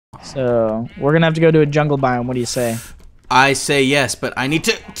So we're gonna have to go to a jungle biome. What do you say? I say yes, but I need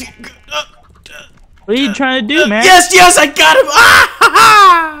to. What are you trying to do, man? Yes, I got him!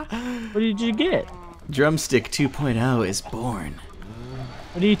 Ah! What did you get? Drumstick 2.0 is born.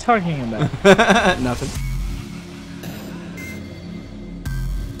 What are you talking about? Nothing.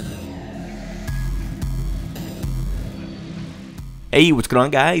 Hey, what's going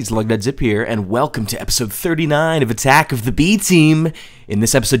on, guys? Logdotzip here, and welcome to episode 39 of Attack of the B-Team. In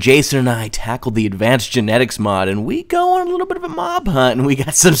this episode, Jason and I tackled the Advanced Genetics mod, and we go on a little bit of a mob hunt, and we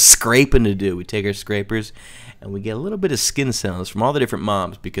got some scraping to do. We take our scrapers, and we get a little bit of skin cells from all the different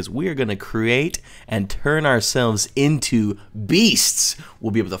mobs, because we are going to create and turn ourselves into beasts.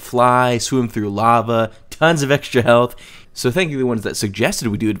 We'll be able to fly, swim through lava, tons of extra health. So thank you to the ones that suggested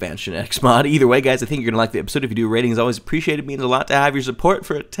we do Advanced Genetics mod. Either way, guys, I think you're going to like the episode. If you do, ratings always appreciated. It means a lot to have your support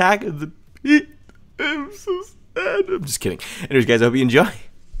for Attack of the Beat. I'm so sad. I'm just kidding. Anyways, guys, I hope you enjoy.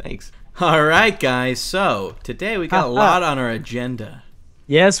 Thanks. All right, guys. So today we got a lot on our agenda.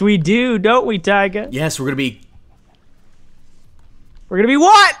 Yes, we do, don't we, Tyga? Yes, we're going to be... We're going to be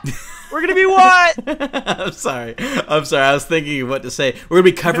what? We're going to be what? I'm sorry. I was thinking of what to say. We're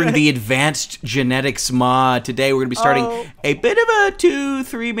going to be covering the Advanced Genetics mod. Today we're going to be starting a bit of a 2,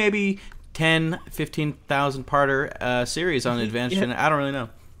 3, maybe 10, 15,000 parter series on Advanced Genetics. I don't really know.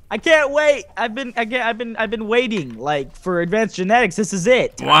 I can't wait. I've been waiting like for Advanced Genetics. This is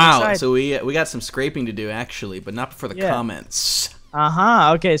it. Wow. So we got some scraping to do actually, but not before the comments.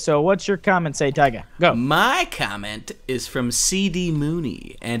 Okay, so what's your comment say, Tyga? Go. My comment is from CD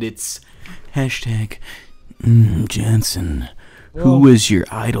Mooney, and it's hashtag Jansen. Who was your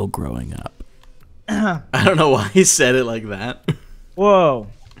idol growing up? I don't know why he said it like that. Whoa.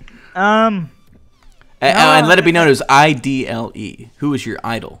 And let it be known as IDLE. Who was your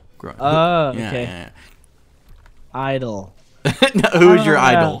idol growing up? Oh, okay. Yeah. Idol. No, who was your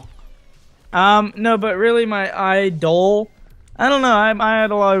idol? No, but really my idol... I don't know. My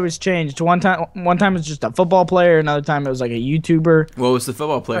idol always changed. One time it was just a football player. Another time it was like a YouTuber. What was the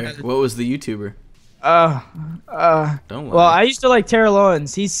football player? What was the YouTuber? Don't lie. Well, I used to like Terrell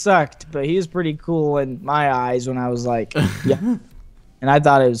Owens. He sucked, but he was pretty cool in my eyes when I was like, yeah. And I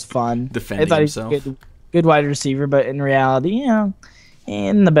thought it was fun. Defending himself. He was a good wide receiver, but in reality, you know,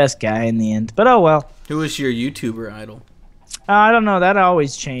 and the best guy in the end. But oh well. Who was your YouTuber idol? I don't know. That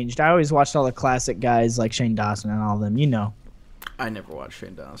always changed. I always watched all the classic guys like Shane Dawson and all of them. You know. I never watched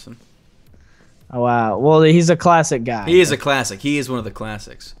Shane Dawson. Oh, wow. Well, he's a classic guy. He is a classic. He is one of the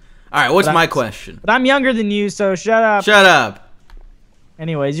classics. All right, what's my question? But I'm younger than you, so shut up. Shut up.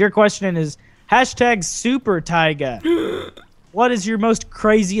 Anyways, your question is hashtag Super Tyga. What is your most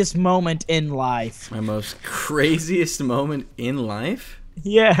craziest moment in life? My most craziest moment in life?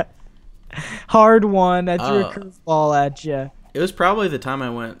 Yeah. Hard one. I threw a curveball at you. It was probably the time I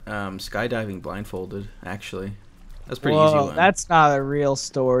went skydiving blindfolded, actually. That's pretty easy one. That's not a real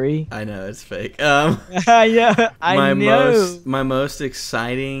story. I know, it's fake. Yeah, I know. My most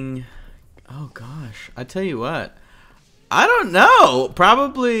exciting... Oh, gosh. I tell you what. I don't know.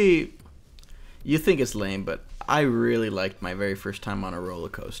 Probably... You think it's lame, but I really liked my very first time on a roller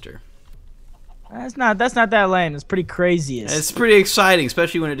coaster. That's not that lame. It's pretty crazy. It's pretty exciting,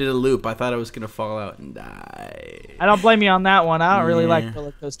 especially when it did a loop. I thought I was going to fall out and die. I don't blame you on that one. I don't really like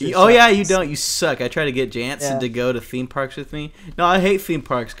roller coasters. Oh, yeah, you don't. You suck. I try to get Jansen to go to theme parks with me. No, I hate theme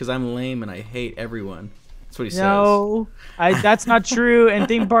parks because I'm lame and I hate everyone. That's what he says. No, that's not true, and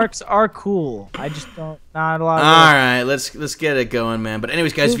theme parks are cool. I just don't, not a lot of All right, let's get it going, man. But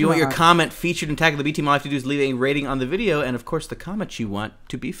anyways, guys, if you want your comment featured in Attack of the B-Team, all you have to do is leave a rating on the video, and of course the comment you want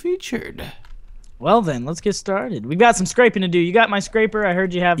to be featured. Well then, let's get started. We've got some scraping to do. You got my scraper? I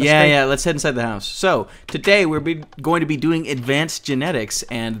heard you have the scraper. Yeah, let's head inside the house. So, today we're going to be doing Advanced Genetics,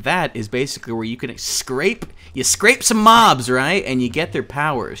 and that is basically where you can scrape some mobs, right? And you get their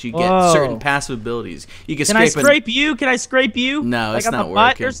powers. You get certain passive abilities. You can I scrape you? Can I scrape you? No, it's not working.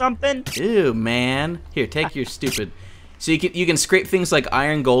 Like butt or something? Ew, man. Here, take your stupid... So you can scrape things like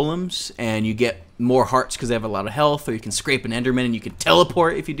iron golems, and you get more hearts because they have a lot of health, or you can scrape an enderman and you can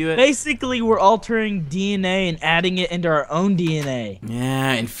teleport if you do it. Basically, we're altering DNA and adding it into our own DNA.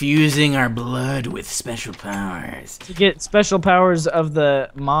 Yeah, infusing our blood with special powers. To get special powers of the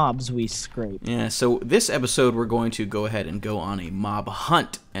mobs we scrape. Yeah, so this episode we're going to go ahead and go on a mob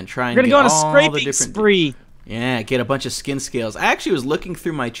hunt and try and get all the different... scraping spree. Yeah, get a bunch of skin scales. I actually was looking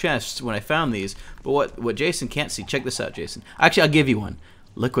through my chests when I found these, but what Jason can't see, check this out, Jason. Actually, I'll give you one.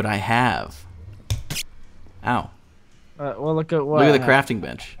 Look what I have. Ow. Well, look at what. Look at the crafting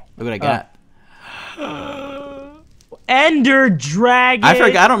bench. Look what I got. Ender Dragon.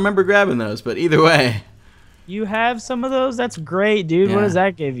 I don't remember grabbing those, but either way. You have some of those? That's great, dude. Yeah. What does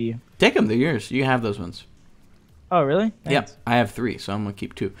that give you? Take them. They're yours. You have those ones. Oh, really? Thanks. Yep. I have 3, so I'm going to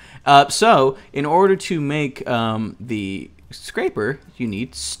keep 2. So, in order to make the scraper, you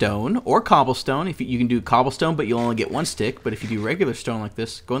need stone or cobblestone. If you can do cobblestone, but you'll only get 1 stick. But if you do regular stone like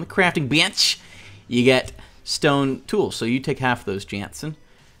this, go in the crafting bench, you get stone tools. So you take half of those, Jansen.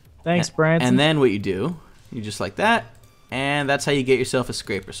 Thanks, Branson. And then what you do, you just like that, and that's how you get yourself a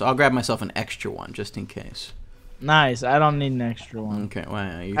scraper. So I'll grab myself an extra one just in case. Nice. I don't need an extra one. Okay.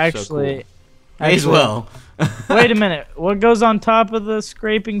 Wow. You're Actually, so cool. May as well. Wait a minute. What goes on top of the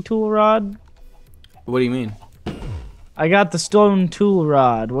scraping tool rod? What do you mean? I got the stone tool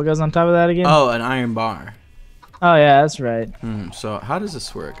rod. What goes on top of that again? Oh, an iron bar. Oh yeah, that's right. So how does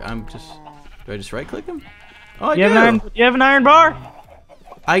this work? Do I just right click him? Oh, I do. You have an iron bar?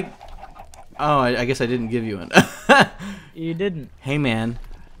 I guess I didn't give you one. You didn't. Hey man,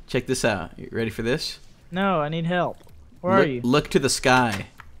 check this out. You ready for this? No, I need help. Where are you? Look to the sky.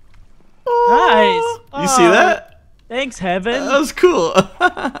 Nice. You see that? Thanks, Heaven. That was cool.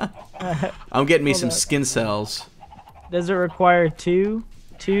 I'm getting me some skin cells. Does it require 2?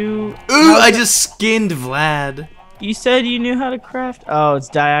 Ooh, I just skinned Vlad. You said you knew how to craft? Oh, it's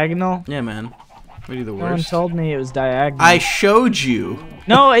diagonal? Yeah, man. We do the worst. No one told me it was diagonal. I showed you.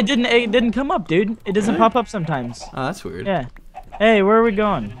 No, it didn't come up, dude. It doesn't pop up sometimes. Oh, that's weird. Yeah. Hey, where are we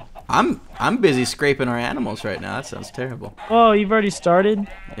going? I'm busy scraping our animals right now. That sounds terrible. Oh, you've already started?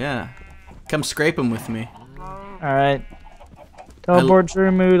 Yeah. Come scrape them with me. Alright. Teleport to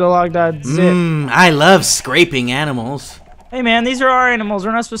remove the Logdotzip. I love scraping animals. Hey man, these are our animals.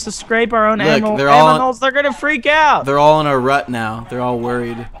 We're not supposed to scrape our own animals. They're gonna freak out. They're all in a rut now. They're all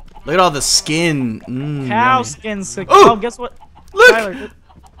worried. Look at all the skin. Cow yummy. skins. Ooh! Oh, guess what? Look! Tyler,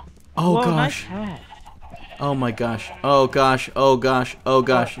 oh whoa, gosh. Nice hat. Oh my gosh. Oh gosh. Oh gosh. Oh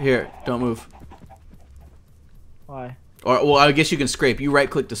gosh. Here, don't move. Why? Or well, I guess you can scrape. You right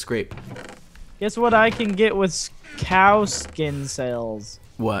click to scrape. Guess what I can get with cow skin cells?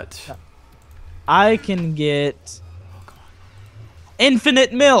 What? I can get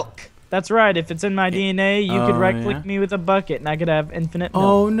infinite milk. That's right. If it's in my DNA, you could right-click me with a bucket, and I could have infinite milk.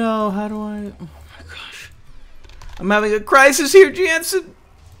 Oh no! How do I? Oh my gosh! I'm having a crisis here, Jansen.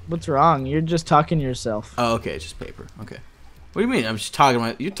 What's wrong? You're just talking to yourself. Oh, okay. It's just paper. Okay. What do you mean? I'm just talking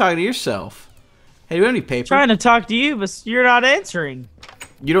to you're talking to yourself. Hey, do you have any paper? I'm trying to talk to you, but you're not answering.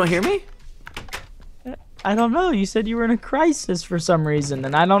 You don't hear me? I don't know. You said you were in a crisis for some reason,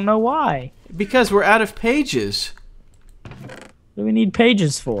 and I don't know why. Because we're out of pages. What do we need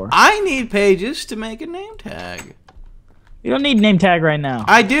pages for? I need pages to make a name tag. You don't need name tag right now.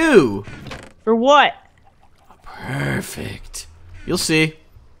 I do. For what? Perfect. You'll see.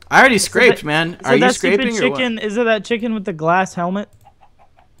 I already scraped, man. Are you scraping or what? Is it that chicken with the glass helmet?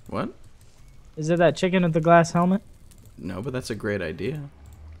 What? Is it that chicken with the glass helmet? No, but that's a great idea.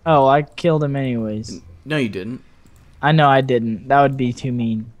 Oh, I killed him anyways. No, you didn't. I know I didn't. That would be too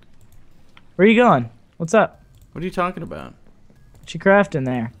mean. Where are you going? What's up? What are you talking about? What you crafting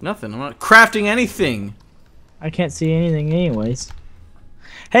there? Nothing. I'm not crafting anything. I can't see anything anyways.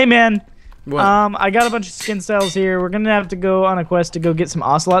 Hey, man. What? I got a bunch of skin cells here. We're going to have to go on a quest to go get some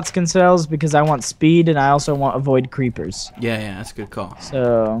ocelot skin cells because I want speed and I also want avoid creepers. Yeah, that's a good call.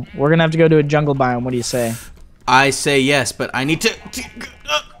 So, we're going to have to go to a jungle biome. What do you say? I say yes, but I need to...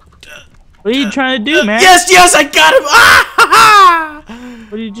 What are you trying to do, man? Yes, I got him! Ah!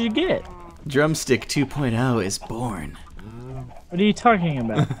 What did you get? Drumstick 2.0 is born. What are you talking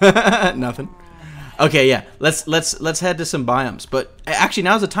about? Nothing. Okay, yeah. Let's head to some biomes. But actually,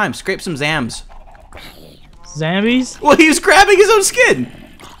 now's the time. Scrape some zams. Zambies? Well, he was grabbing his own skin.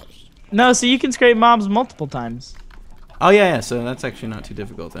 No, so you can scrape mobs multiple times. Oh yeah. So that's actually not too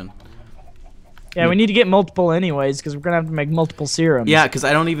difficult then. Yeah, we need to get multiple anyways, because we're gonna have to make multiple serums. Yeah, because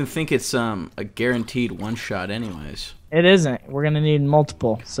I don't even think it's a guaranteed one shot anyways. It isn't. We're gonna need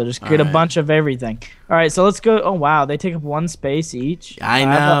multiple, so just create a bunch of everything. All right, so let's go. Oh wow, they take up 1 space each. I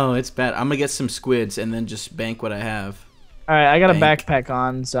know it's bad. I'm gonna get some squids and then just bank what I have. All right, I got a backpack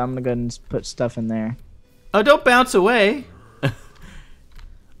on, so I'm gonna go ahead and put stuff in there. Oh, don't bounce away.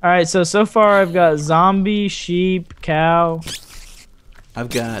 All right, so far I've got zombie, sheep, cow. I've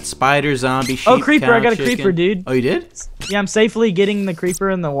got spider, zombie, sheep, oh, creeper! cow, I got a chicken. creeper, dude. Oh, you did? Yeah, I'm safely getting the creeper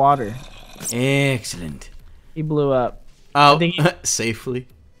in the water. Excellent. He blew up. Oh, safely.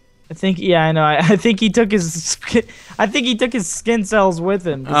 I think, yeah, I know. I think he took his. I think he took his skin cells with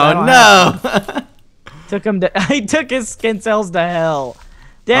him. Oh no! Took him to. He took his skin cells to hell.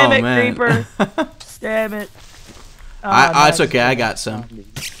 Damn it, man. creeper! Damn it. It's okay. I got some.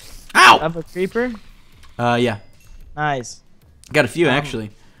 Ow! Of a creeper? Yeah. Nice. Got a few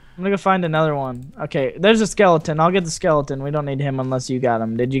actually. I'm gonna go find another one. Okay, there's a skeleton. I'll get the skeleton. We don't need him unless you got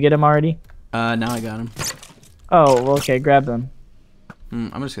him. Did you get him already? Now I got him. Oh, well, okay. Grab them.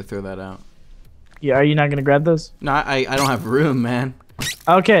 I'm just gonna throw that out. Yeah, are you not gonna grab those? No, I don't have room, man.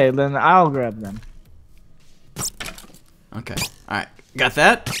 Okay, then I'll grab them. Okay. All right. Got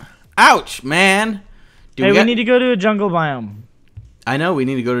that? Ouch, man. Hey, we need to go to a jungle biome. I know we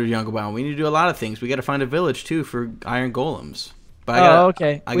need to go to the jungle biome. We need to do a lot of things. We got to find a village too for iron golems. But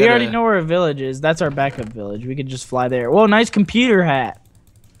okay. We already know where a village is. That's our backup village. We could just fly there. Whoa, nice computer hat.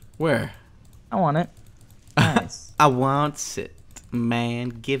 Where? I want it. Nice. I want it, man.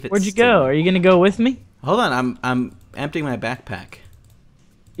 Give it. Where'd you go? Are you gonna go with me? Hold on. I'm emptying my backpack.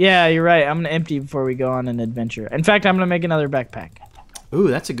 Yeah, you're right. I'm gonna empty before we go on an adventure. In fact, I'm gonna make another backpack. Ooh,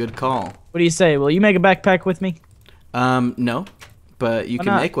 that's a good call. What do you say? Will you make a backpack with me? No. But you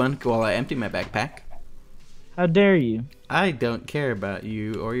can make one while I empty my backpack. How dare you? I don't care about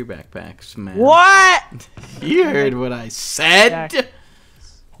you or your backpacks, man. What? You heard what I said.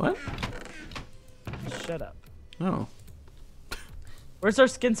 What? Shut up. Oh. Where's our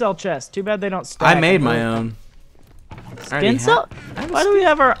skin cell chest? Too bad they don't stack. I made my own. Skin cell? Why do we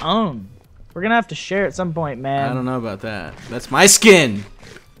have our own? We're gonna have to share at some point, man. I don't know about that. That's my skin.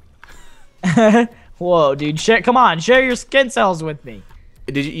 Whoa, dude! Come on, share your skin cells with me.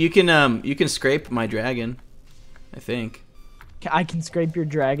 You can scrape my dragon, I think. I can scrape your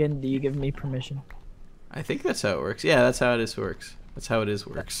dragon. Do you give me permission? I think that's how it works. Yeah, that's how it works. That's how it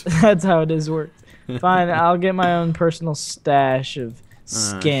works. That's how it works. Fine, I'll get my own personal stash of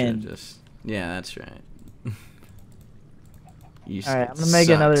skin. Yeah, that's right. All right, I'm gonna make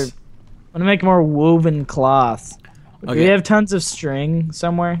another. I'm gonna make more woven cloth. Okay. Do we have tons of string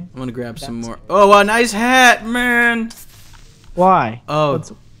somewhere? I'm gonna grab some more. Oh, a nice hat, man. Why? Oh.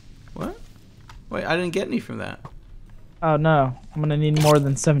 What? Wait, I didn't get any from that. Oh no, I'm gonna need more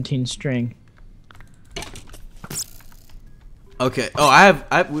than 17 string. Okay.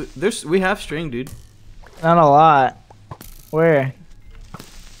 Oh, we have string, dude. Not a lot. Where?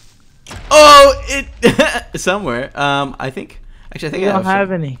 Oh, it somewhere. I think I don't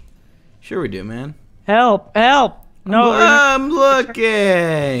have any. Sure we do, man. Help! Help! No, I'm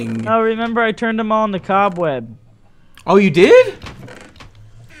looking. No, remember I turned them all into cobweb. Oh, you did?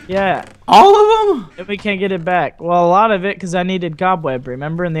 Yeah. All of them? And we can't get it back. Well, a lot of it because I needed cobweb,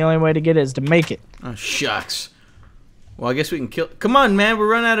 remember? And the only way to get it is to make it. Oh, shucks. Well, I guess we can kill... Come on, man.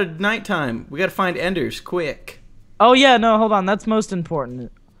 We're running out of nighttime. We got to find enders quick. Oh, yeah. No, hold on. That's most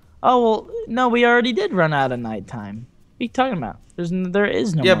important. Oh, well, no, we already did run out of nighttime. What are you talking about? There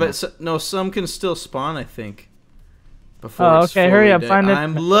is no more. But some can still spawn, I think. Before okay, hurry up, find it.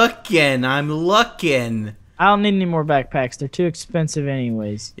 I'm looking. I don't need any more backpacks. They're too expensive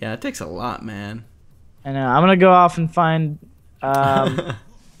anyways. Yeah, it takes a lot, man. I know. I'm gonna go off and find a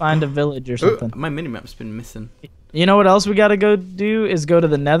village or something. Ooh, my minimap's been missing. You know what else we gotta go do is go to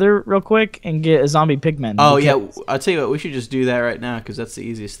the Nether real quick and get a zombie pigman. Oh yeah, I'll tell you what. We should just do that right now because that's the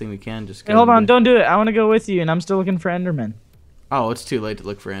easiest thing we can. Just go. Hey, hold on, don't do it. I want to go with you, and I'm still looking for Enderman. Oh, it's too late to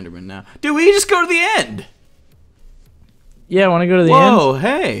look for Enderman now. Dude, we just go to the end. Yeah, I want to go to the end. Whoa,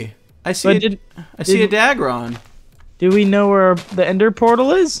 hey. I see a Dagron. Do we know where the Ender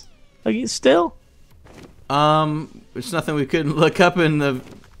portal is? Like, still? It's nothing we couldn't look up in the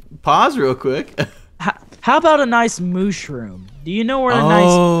pause real quick. How about a nice mushroom? Do you know where a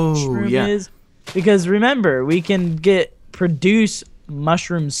nice mushroom is? Because remember, we can produce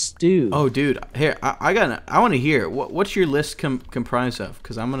mushroom stew. Oh, dude, here I want to hear what's your list comprised of?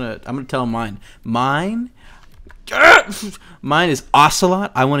 Because I'm gonna tell mine. Mine is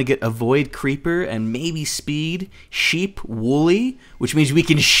ocelot. I want to get avoid creeper and maybe speed. Sheep, woolly, which means we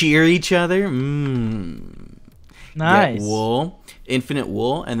can shear each other. Nice. Get wool, infinite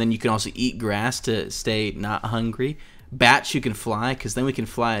wool, and then you can also eat grass to stay not hungry. Bats, you can fly, because then we can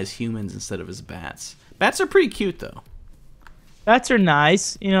fly as humans instead of as bats. Bats are pretty cute though. Bats are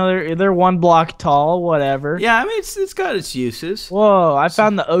nice. You know, they're 1 block tall, whatever. Yeah, I mean, it's got its uses. Whoa, I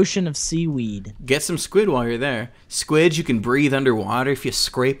found the ocean of seaweed. Get some squid while you're there. Squids, you can breathe underwater if you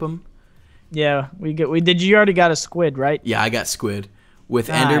scrape them. Yeah, you already got a squid, right? Yeah, I got squid. With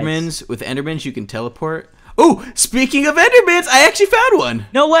Endermans, you can teleport. Oh, speaking of Endermans, I actually found one.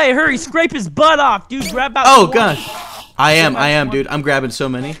 No way, hurry, scrape his butt off, dude. Grab out. Oh gosh. I am, dude. I'm grabbing so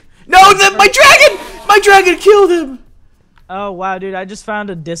many. No, my dragon killed him. Oh, wow, dude. I just found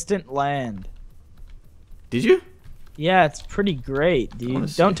a distant land. Did you? Yeah, it's pretty great,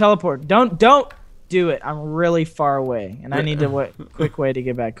 dude. Don't teleport. Don't do it. I'm really far away, and I need a quick way to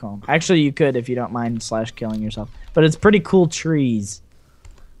get back home. Actually, you could if you don't mind /killing yourself. But it's pretty cool trees.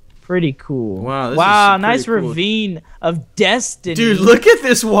 Pretty cool. Wow, this wow, is nice cool. ravine of destiny. Dude, look at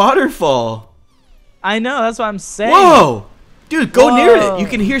this waterfall. I know, that's what I'm saying. Whoa! Dude, go near it. You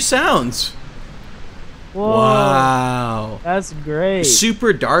can hear sounds. Whoa. Wow. That's great.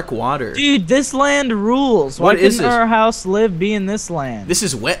 Super dark water. Dude, this land rules. Why couldn't our house be in this land? This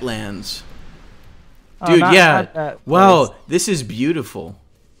is wetlands. Oh, dude, not wow, this is beautiful.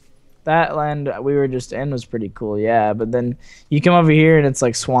 That land we were just in was pretty cool, yeah. But then you come over here and it's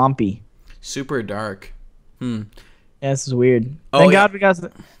like swampy. Super dark. Yeah, this is weird. Oh, Thank God we got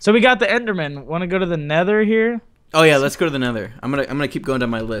so we got the Enderman. Want to go to the Nether here? Oh yeah, let's go to the Nether. I'm gonna keep going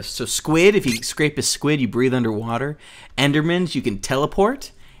down my list. So squid, if you scrape a squid, you breathe underwater. Endermans, you can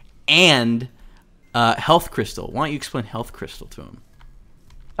teleport, and health crystal. Why don't you explain health crystal to him?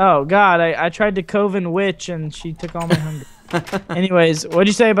 Oh God, I tried to Coven Witch and she took all my hunger. Anyways, what'd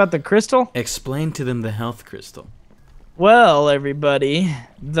you say about the crystal? Explain to them the health crystal. Well, everybody,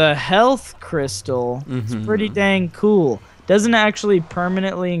 the health crystal is pretty dang cool. Doesn't actually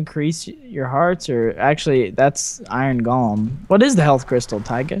permanently increase your hearts, or actually, that's Iron Golem. What is the health crystal,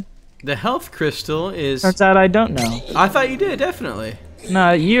 Tyga? The health crystal is... Turns out I don't know. I thought you did, definitely.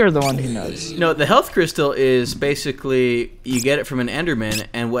 No, you're the one who knows. No, the health crystal is basically, you get it from an Enderman,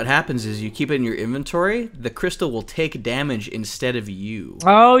 and what happens is you keep it in your inventory, the crystal will take damage instead of you.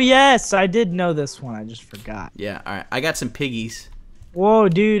 Oh, yes, I did know this one. I just forgot. Yeah, alright. I got some piggies. Whoa,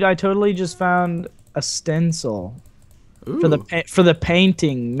 dude, I totally just found a stencil. Ooh. For the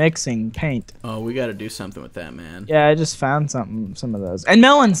painting, mixing paint. Oh, we got to do something with that, man. Yeah, I just found some of those. And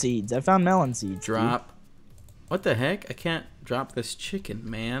melon seeds. I found melon seeds. Drop. Dude. What the heck? I can't drop this chicken,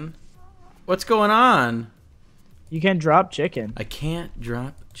 man. What's going on? You can't drop chicken. I can't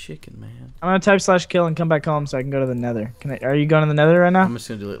drop chicken, man. I'm gonna type /kill and come back home so I can go to the Nether. Are you going to the Nether right now? I'm just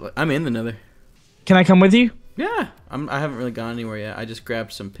gonna do it. I'm in the Nether. Can I come with you? Yeah. I haven't really gone anywhere yet. I just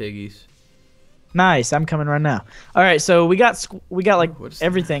grabbed some piggies. Nice. I'm coming right now. All right. So we got like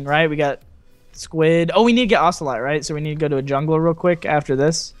everything, right? We got squid. Oh, we need to get ocelot, right? So we need to go to a jungle real quick after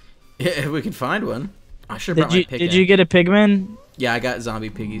this. Yeah, if we can find one. I should have brought my pickaxe. Did you get a pigman? Yeah, I got zombie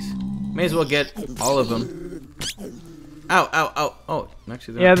piggies. May as well get all of them. Ow, ow, ow. Oh,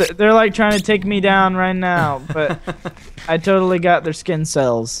 actually, they're like trying to take me down right now, but I totally got their skin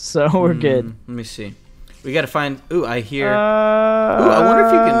cells, so we're good. Let me see. We gotta find. Ooh, I hear. Ooh, I wonder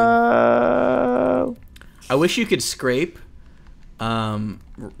if you can. I wish you could scrape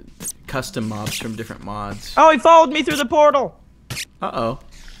custom mobs from different mods. Oh, he followed me through the portal. Uh-oh.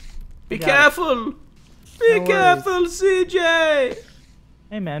 Be careful. Be careful, CJ.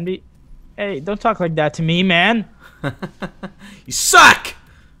 Hey, man. Hey, don't talk like that to me, man. You suck.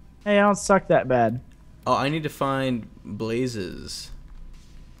 Hey, I don't suck that bad. Oh, I need to find blazes.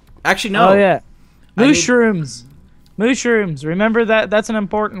 Actually, no. Oh, yeah. Mushrooms. Mushrooms. Remember that? That's an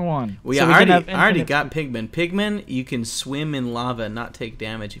important one. Well, yeah, I already got pigmen. Pigmen, you can swim in lava and not take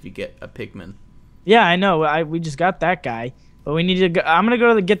damage if you get a pigman. Yeah, I know. We just got that guy. But we need to go. I'm going to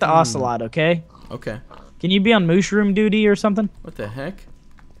go to get the ocelot, okay? Okay. Can you be on mushroom duty or something? What the heck?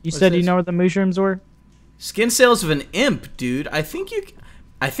 You said you know where the mushrooms were? Skin cells of an imp, dude. I think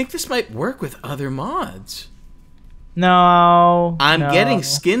this might work with other mods. No. I'm getting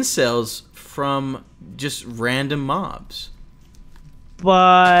skin cells from just random mobs.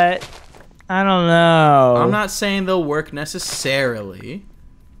 But I don't know. I'm not saying they'll work necessarily,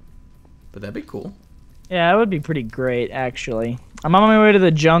 but that'd be cool. Yeah, it would be pretty great, actually. I'm on my way to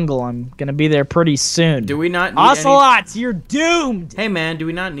the jungle. I'm gonna be there pretty soon. Do we not need ocelots? You're doomed. Hey man, do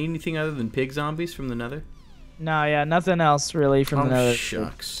we not need anything other than pig zombies from the Nether? No, yeah, nothing else really from the Nether. Oh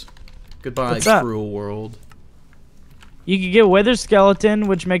shucks. Goodbye, cruel world. You could get wither skeleton,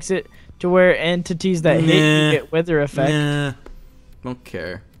 which makes it to where entities that hit you get wither effect. Nah, don't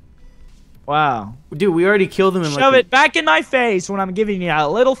care. Wow. Dude, we already killed them in Shove it back in my face when I'm giving you a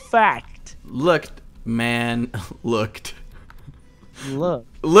little fact. Looked, man. Looked,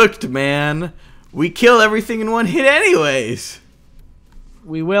 man. We kill everything in one hit anyways.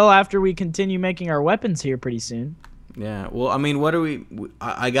 We will after we continue making our weapons here pretty soon. Yeah, well, I mean, what are we...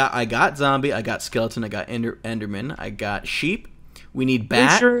 I got zombie, I got skeleton, I got enderman, I got sheep. We need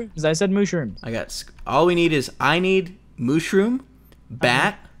bat. Mushrooms. I said mushrooms. All we need is... I need mushroom,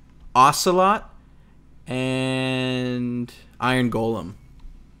 bat, ocelot, and iron golem.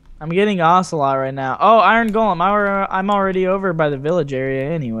 I'm getting ocelot right now. Oh, iron golem. I'm already over by the village area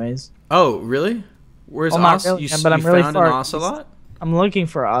anyways. Oh, really? Where's ocelot? Really, but I'm really found an ocelot? I'm looking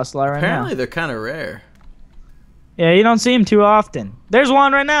for ocelot right now. Apparently they're kind of rare. Yeah, you don't see them too often. There's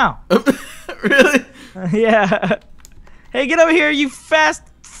one right now. Really? Yeah. Hey, get over here, you fast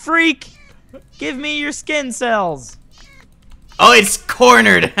freak. Give me your skin cells. Oh, it's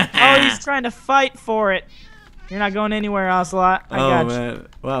cornered. Oh, he's trying to fight for it. You're not going anywhere, Ocelot. I got man. you.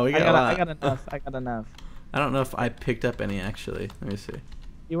 Wow, we got a lot. I got enough. I got enough. I don't know if I picked up any, actually. Let me see.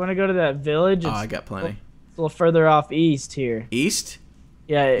 You want to go to that village? Oh, I got plenty. It's a little further off east here. East?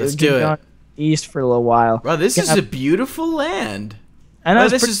 Yeah, let's do it. East for a little while. Bro, this is a beautiful land. I know.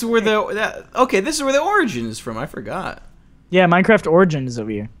 This is where this is where the origin is from. I forgot. Yeah, Minecraft Origins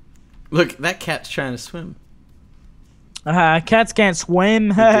over here. Look, that cat's trying to swim. Cats can't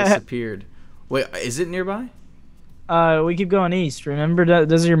swim. He disappeared. Wait, is it nearby? We keep going east. Remember,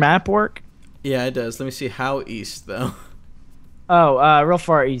 does your map work? Yeah, it does. Let me see how east though. Oh, real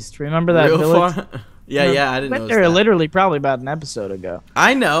far east. Remember that village? Far? Yeah, I didn't know. There literally probably about an episode ago.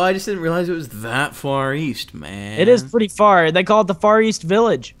 I know. I just didn't realize it was that far east, man. It is pretty far. They call it the Far East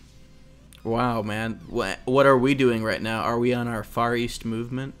Village. Wow, man. What are we doing right now? Are we on our Far East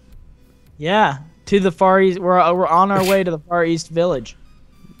movement? Yeah, to the Far East. We're on our way to the Far East Village.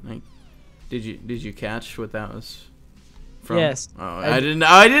 Like, did you catch what that was from? Yes. Oh, I didn't know.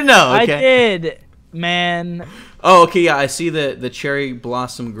 I didn't know. Okay. I did, man. Oh, okay. Yeah, I see the cherry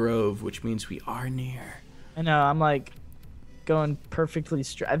blossom grove, which means we are near. I know. I'm like going perfectly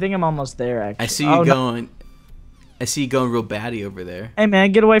straight. I think I'm almost there. Actually, I see you going. No. I see you going real batty over there. Hey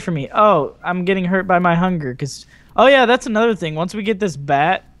man, get away from me. Oh, I'm getting hurt by my hunger. Oh yeah, that's another thing. Once we get this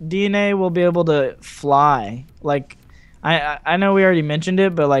bat DNA, we'll be able to fly. Like, I know we already mentioned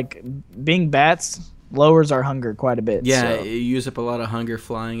it, but like being bats lowers our hunger quite a bit. Yeah, so. you use up a lot of hunger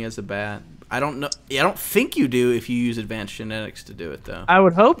flying as a bat. I don't know. I don't think you do if you use advanced genetics to do it though. I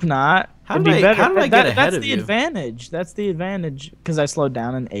would hope not. How did I get ahead of you? That's the advantage. That's the advantage because I slowed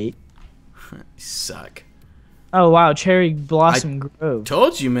down and ate. You suck. Oh wow, cherry blossom grove.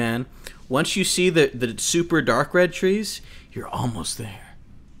 Told you, man. Once you see the super dark red trees, you're almost there.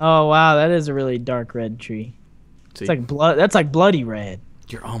 Oh wow, that is a really dark red tree. See? It's like blood. That's like bloody red.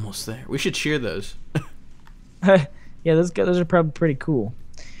 You're almost there. We should shear those. Yeah, those are probably pretty cool.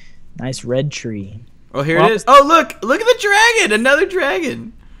 Nice red tree. Oh, here it is. Oh, look at the dragon! Another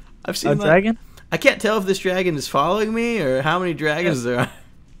dragon. I've seen a dragon. I can't tell if this dragon is following me or how many dragons there are.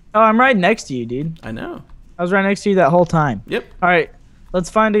 Oh, I'm right next to you, dude. I know. I was right next to you that whole time. Yep. All right, let's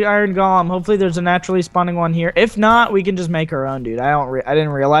find the iron golem. Hopefully, there's a naturally spawning one here. If not, we can just make our own, dude. I didn't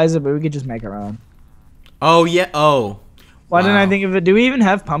realize it, but we could just make our own. Oh yeah. Oh. Why didn't I think of it? Do we even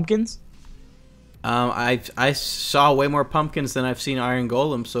have pumpkins? I saw way more pumpkins than I've seen iron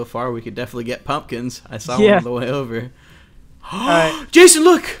golems so far. We could definitely get pumpkins. I saw one on the way over. All right. Jason,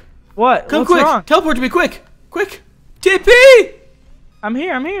 look! What? Come What's quick! Wrong? Teleport to me, quick! Quick! TP! I'm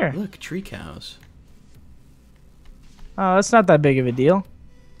here. I'm here. Look, tree cows. Oh, that's not that big of a deal.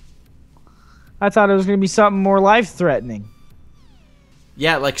 I thought it was gonna be something more life-threatening.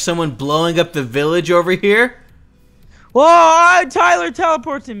 Yeah, like someone blowing up the village over here. Whoa! Tyler,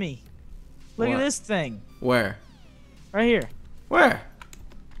 teleport to me. Look What? at this thing. Where? Right here. Where?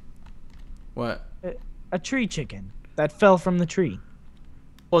 What? A tree chicken that fell from the tree.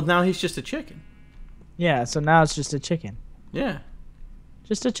 Well, now he's just a chicken. Yeah, so now it's just a chicken. Yeah.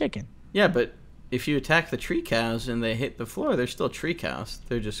 Just a chicken. Yeah, but if you attack the tree cows and they hit the floor, they're still tree cows.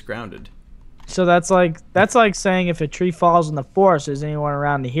 They're just grounded. So that's like saying if a tree falls in the forest, there's anyone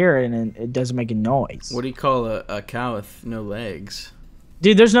around to hear it and it doesn't make a noise. What do you call a cow with no legs?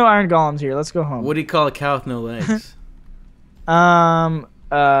 Dude, there's no iron golems here. Let's go home. What do you call a cow with no legs?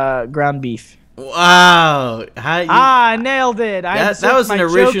 Ground beef. Wow! I nailed it. That was an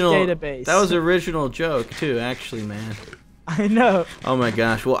original database. That was an original joke too, actually, man. I know. Oh my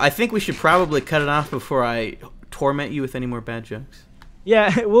gosh. Well, I think we should probably cut it off before I torment you with any more bad jokes.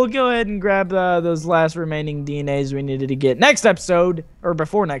 Yeah, we'll go ahead and grab those last remaining DNAs we needed to get next episode, or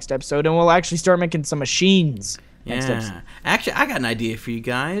before next episode, and we'll actually start making some machines next episode. Actually, I got an idea for you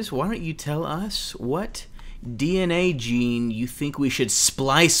guys. Why don't you tell us what DNA gene you think we should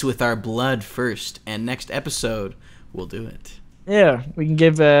splice with our blood first, and next episode we'll do it. Yeah, we can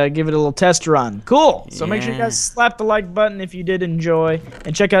give it a little test run. Cool. So make sure you guys slap the like button if you did enjoy,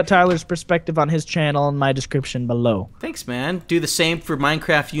 and check out Tyler's perspective on his channel in my description below. Thanks, man. Do the same for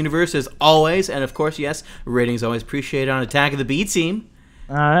MinecraftUniverse as always, and of course, yes, ratings always appreciated on Attack of the B-Team.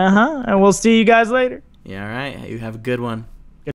 And we'll see you guys later. Yeah, all right. You have a good one.